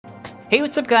Hey,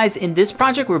 what's up guys? In this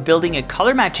project we're building a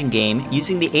color matching game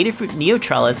using the Adafruit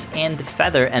NeoTrellis and the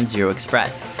Feather M0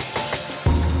 Express.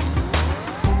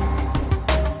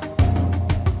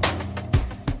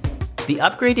 The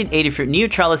upgraded Adafruit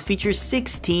NeoTrellis features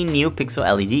 16 NeoPixel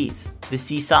LEDs. The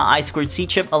Seesaw I2C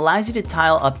chip allows you to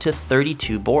tile up to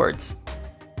 32 boards.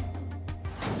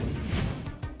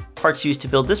 Parts used to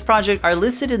build this project are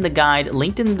listed in the guide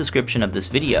linked in the description of this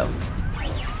video.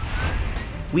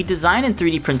 We designed and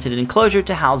 3D printed an enclosure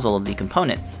to house all of the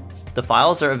components. The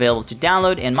files are available to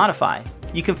download and modify.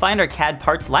 You can find our CAD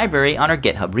parts library on our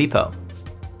GitHub repo.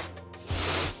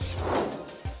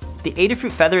 The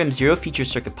Adafruit Feather M0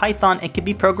 features CircuitPython and can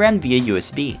be programmed via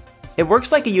USB. It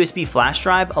works like a USB flash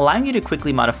drive, allowing you to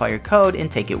quickly modify your code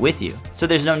and take it with you. So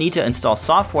there's no need to install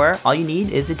software, all you need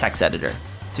is a text editor.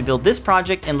 To build this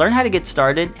project and learn how to get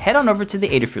started, head on over to the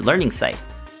Adafruit Learning site.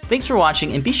 Thanks for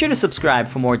watching and be sure to subscribe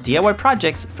for more DIY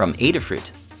projects from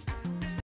Adafruit.